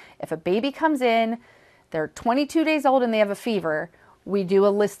approach. If a baby comes in, they're 22 days old and they have a fever, we do a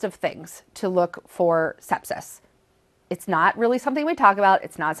list of things to look for sepsis. It's not really something we talk about.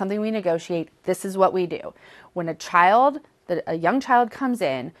 It's not something we negotiate. This is what we do. When a young child comes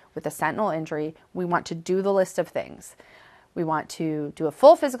in with a sentinel injury, we want to do the list of things. We want to do a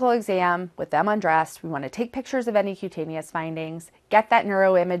full physical exam with them undressed. We want to take pictures of any cutaneous findings, get that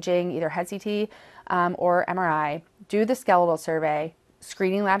neuroimaging, either head CT or MRI, do the skeletal survey,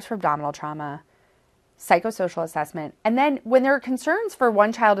 screening labs for abdominal trauma, psychosocial assessment. And then when there are concerns for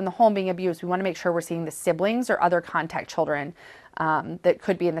one child in the home being abused, we want to make sure we're seeing the siblings or other contact children that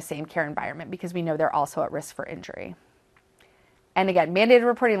could be in the same care environment, because we know they're also at risk for injury. And again, mandated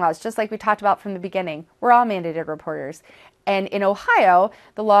reporting laws, just like we talked about from the beginning, we're all mandated reporters. And in Ohio,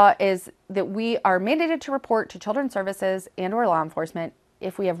 the law is that we are mandated to report to Children's Services and or law enforcement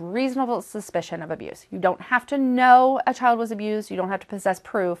if we have reasonable suspicion of abuse. You don't have to know a child was abused. You don't have to possess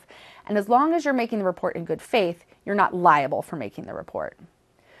proof. And as long as you're making the report in good faith, you're not liable for making the report.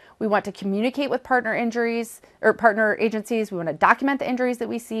 We want to communicate with partner agencies. We want to document the injuries that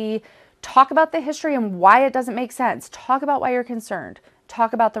we see, talk about the history and why it doesn't make sense. Talk about why you're concerned.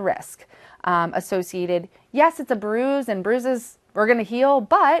 Talk about the risk associated. Yes, it's a bruise, and bruises are going to heal,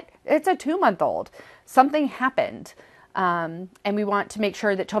 but it's a 2-month-old. Something happened. And we want to make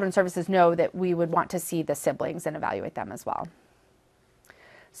sure that Children's Services know that we would want to see the siblings and evaluate them as well.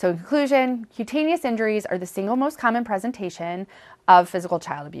 So in conclusion, cutaneous injuries are the single most common presentation of physical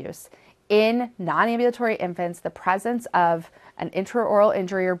child abuse. In non-ambulatory infants, the presence of an intraoral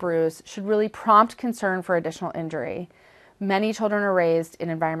injury or bruise should really prompt concern for additional injury. Many children are raised in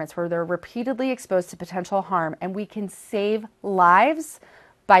environments where they're repeatedly exposed to potential harm, and we can save lives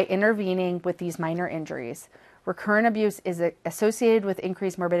by intervening with these minor injuries. Recurrent abuse is associated with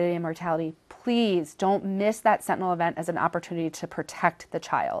increased morbidity and mortality. Please don't miss that sentinel event as an opportunity to protect the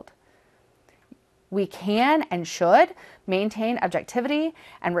child. We can and should maintain objectivity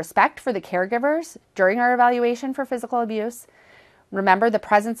and respect for the caregivers during our evaluation for physical abuse. Remember, the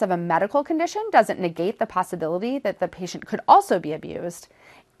presence of a medical condition doesn't negate the possibility that the patient could also be abused.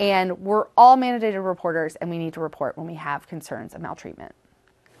 And we're all mandated reporters, and we need to report when we have concerns of maltreatment.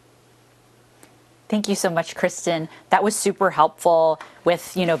 Thank you so much, Kristen. That was super helpful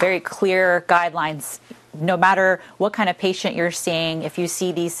with, very clear guidelines. No matter what kind of patient you're seeing, if you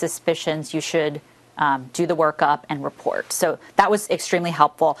see these suspicions, you should do the workup and report. So that was extremely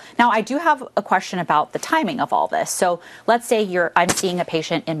helpful. Now, I do have a question about the timing of all this. So let's say I'm seeing a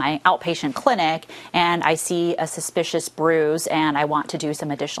patient in my outpatient clinic and I see a suspicious bruise and I want to do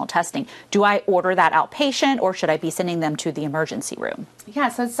some additional testing. Do I order that outpatient, or should I be sending them to the emergency room? Yeah,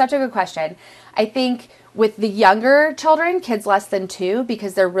 so it's such a good question. I think with the younger children, kids less than 2,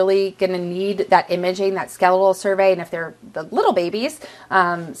 because they're really going to need that imaging, that skeletal survey. And if they're the little babies,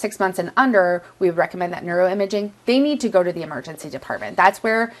 6 months and under, we would recommend that neuroimaging. They need to go to the emergency department. That's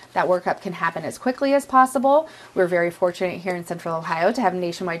where that workup can happen as quickly as possible. We're very fortunate here in Central Ohio to have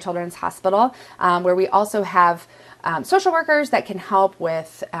Nationwide Children's Hospital, where we also have social workers that can help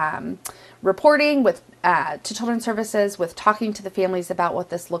with reporting to Children's Services, with talking to the families about what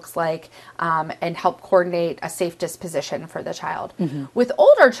this looks like, and help coordinate a safe disposition for the child. Mm-hmm. With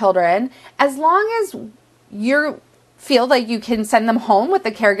older children, as long as you feel like you can send them home with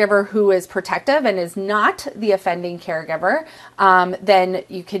the caregiver who is protective and is not the offending caregiver, then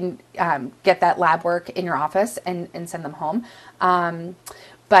you can get that lab work in your office and send them home.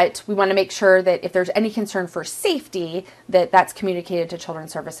 But we want to make sure that if there's any concern for safety, that's communicated to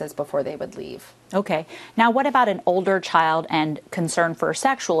Children's Services before they would leave. Okay. Now, what about an older child and concern for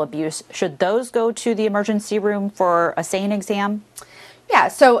sexual abuse? Should those go to the emergency room for a SANE exam? Yeah,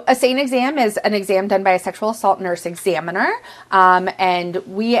 so a SANE exam is an exam done by a sexual assault nurse examiner, and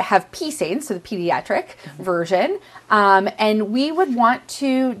we have PSANE, so the pediatric version, and we would want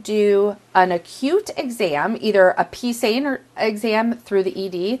to do an acute exam, either a PSANE exam through the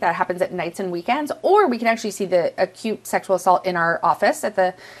ED that happens at nights and weekends, or we can actually see the acute sexual assault in our office at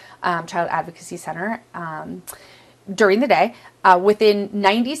the Child Advocacy Center during the day, within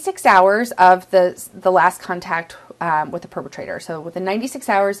 96 hours of the last contact with the perpetrator. So within 96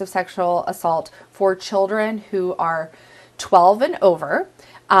 hours of sexual assault for children who are 12 and over,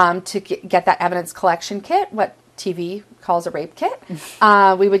 to get that evidence collection kit, what TV calls a rape kit,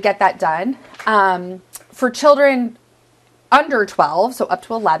 we would get that done. For children under 12, so up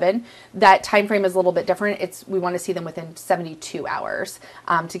to 11, that time frame is a little bit different. We want to see them within 72 hours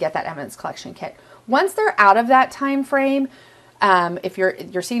to get that evidence collection kit. Once they're out of that time frame, if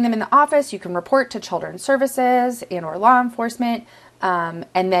you're seeing them in the office, you can report to Children's Services and or law enforcement, and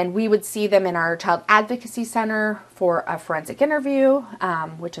then we would see them in our Child Advocacy Center for a forensic interview,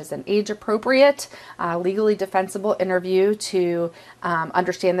 which is an age-appropriate, legally defensible interview to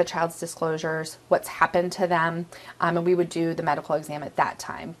understand the child's disclosures, what's happened to them, and we would do the medical exam at that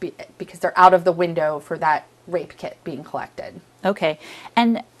time because they're out of the window for that rape kit being collected. Okay,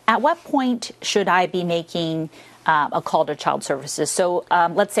 and at what point should I be making a call to Child Services? So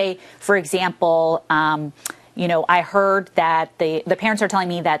let's say, for example, I heard that the parents are telling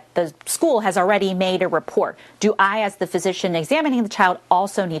me that the school has already made a report. Do I, as the physician examining the child,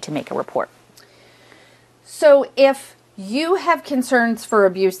 also need to make a report? So if you have concerns for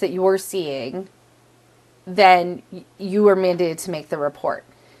abuse that you're seeing, then you are mandated to make the report.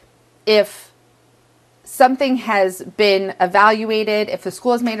 If something has been evaluated, if the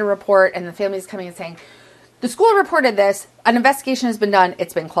school has made a report and the family is coming and saying, the school reported this, an investigation has been done,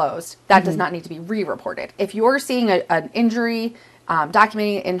 it's been closed, that does not need to be re-reported. If you're seeing an injury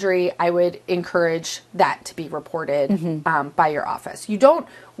documenting injury, I would encourage that to be reported by your office. You don't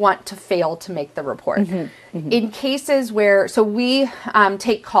want to fail to make the report. In cases where, so we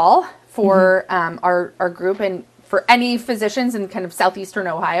take call for our group and for any physicians in kind of southeastern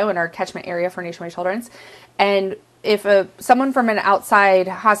Ohio in our catchment area for Nationwide Children's. And if someone from an outside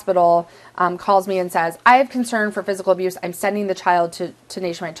hospital calls me and says, I have concern for physical abuse, I'm sending the child to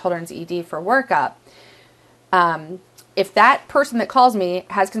Nationwide Children's ED for workup. If that person that calls me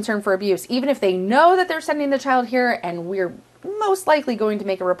has concern for abuse, even if they know that they're sending the child here and we're most likely going to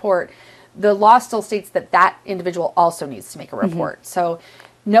make a report, the law still states that that individual also needs to make a report. So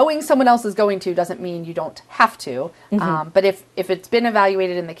knowing someone else is going to doesn't mean you don't have to. But if it's been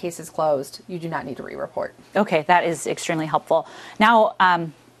evaluated and the case is closed, you do not need to re-report. Okay, that is extremely helpful. Now,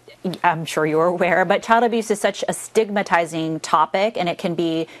 I'm sure you're aware, but child abuse is such a stigmatizing topic, and it can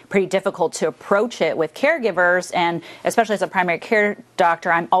be pretty difficult to approach it with caregivers. And especially as a primary care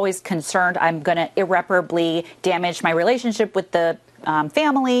doctor, I'm always concerned I'm going to irreparably damage my relationship with the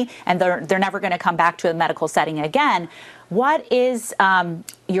family, and they're never going to come back to a medical setting again. What is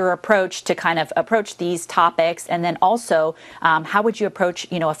your approach to kind of approach these topics? And then also, how would you approach,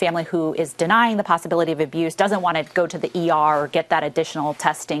 a family who is denying the possibility of abuse, doesn't want to go to the ER or get that additional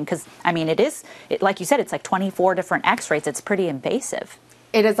testing? Because, I mean, like you said, it's like 24 different x-rays. It's pretty invasive.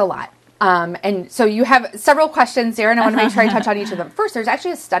 It is a lot. And so you have several questions there, and I want to make sure I touch on each of them. First, there's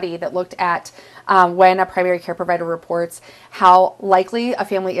actually a study that looked at when a primary care provider reports how likely a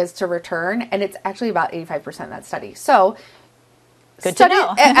family is to return, and it's actually about 85% in that study. So good to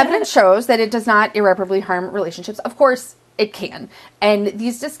know. Evidence shows that it does not irreparably harm relationships. Of course, it can. And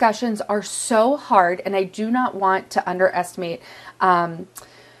these discussions are so hard, and I do not want to underestimate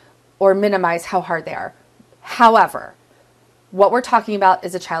or minimize how hard they are. However, what we're talking about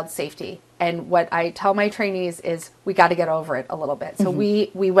is a child's safety. And what I tell my trainees is we got to get over it a little bit. So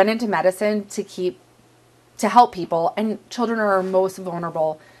we went into medicine to help people, and children are our most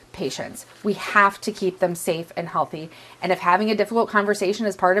vulnerable patients. We have to keep them safe and healthy. And if having a difficult conversation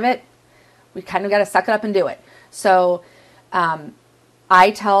is part of it, we kind of got to suck it up and do it. So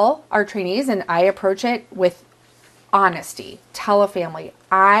I tell our trainees, and I approach it with honesty. Tell a family,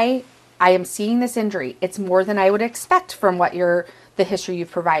 I am seeing this injury. It's more than I would expect from what the history you've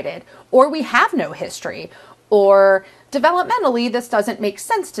provided. Or we have no history. Or developmentally, this doesn't make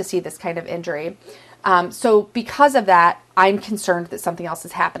sense to see this kind of injury. So because of that, I'm concerned that something else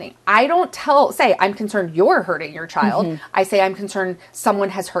is happening. I don't say I'm concerned you're hurting your child. I say I'm concerned someone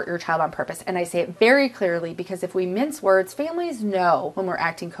has hurt your child on purpose. And I say it very clearly, because if we mince words, families know when we're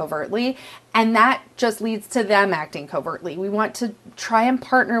acting covertly, and that just leads to them acting covertly. We want to try and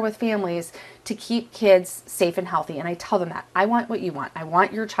partner with families to keep kids safe and healthy. And I tell them that I want what you want. I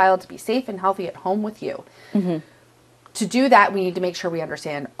want your child to be safe and healthy at home with you. To do that, we need to make sure we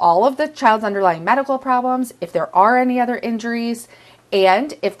understand all of the child's underlying medical problems, if there are any other injuries,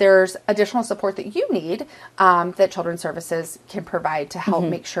 and if there's additional support that you need that Children's Services can provide to help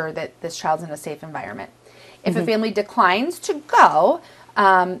make sure that this child's in a safe environment. If a family declines to go,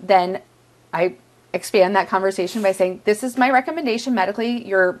 then I expand that conversation by saying, this is my recommendation medically.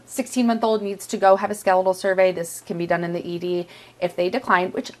 Your 16-month-old needs to go have a skeletal survey. This can be done in the ED. If they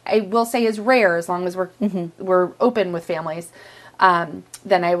decline, which I will say is rare as long as we're open with families, then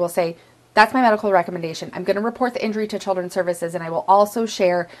I will say, that's my medical recommendation. I'm going to report the injury to Children's Services, and I will also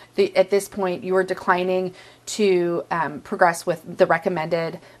share at this point, you are declining to progress with the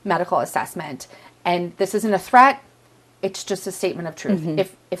recommended medical assessment. And this isn't a threat. It's just a statement of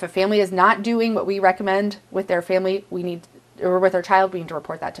truth. If a family is not doing what we recommend with their family, or with their child, we need to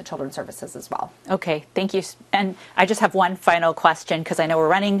report that to Children's Services as well. Okay, thank you. And I just have one final question, because I know we're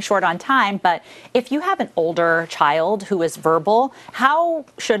running short on time, but if you have an older child who is verbal, how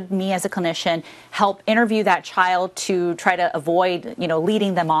should me as a clinician help interview that child to try to avoid,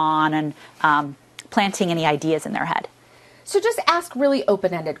 leading them on and planting any ideas in their head? So just ask really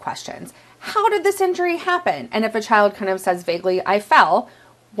open-ended questions. How did this injury happen? And if a child kind of says vaguely, I fell,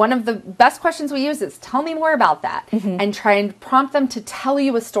 one of the best questions we use is, tell me more about that, and try and prompt them to tell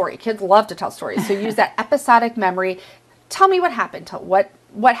you a story. Kids love to tell stories. So use that episodic memory. Tell me what happened.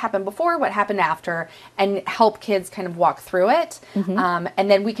 What happened before, what happened after, and help kids kind of walk through it.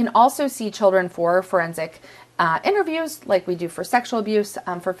 And then we can also see children for forensic interviews, like we do for sexual abuse,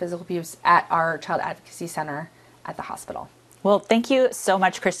 for physical abuse at our Child Advocacy Center at the hospital. Well, thank you so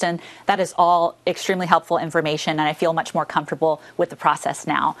much, Kristen. That is all extremely helpful information, and I feel much more comfortable with the process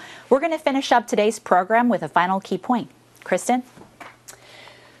now. We're going to finish up today's program with a final key point. Kristen?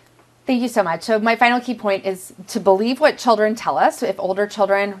 Thank you so much. So my final key point is to believe what children tell us. If older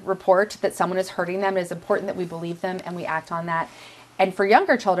children report that someone is hurting them, it is important that we believe them and we act on that. And for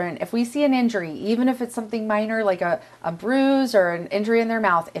younger children, if we see an injury, even if it's something minor like a bruise or an injury in their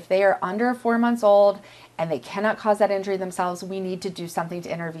mouth, if they are under 4 months old and they cannot cause that injury themselves, we need to do something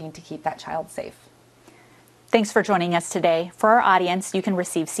to intervene to keep that child safe. Thanks for joining us today. For our audience, you can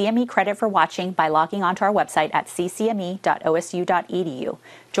receive CME credit for watching by logging onto our website at ccme.osu.edu.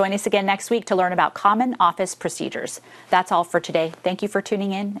 Join us again next week to learn about common office procedures. That's all for today. Thank you for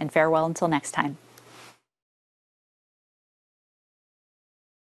tuning in, and farewell until next time.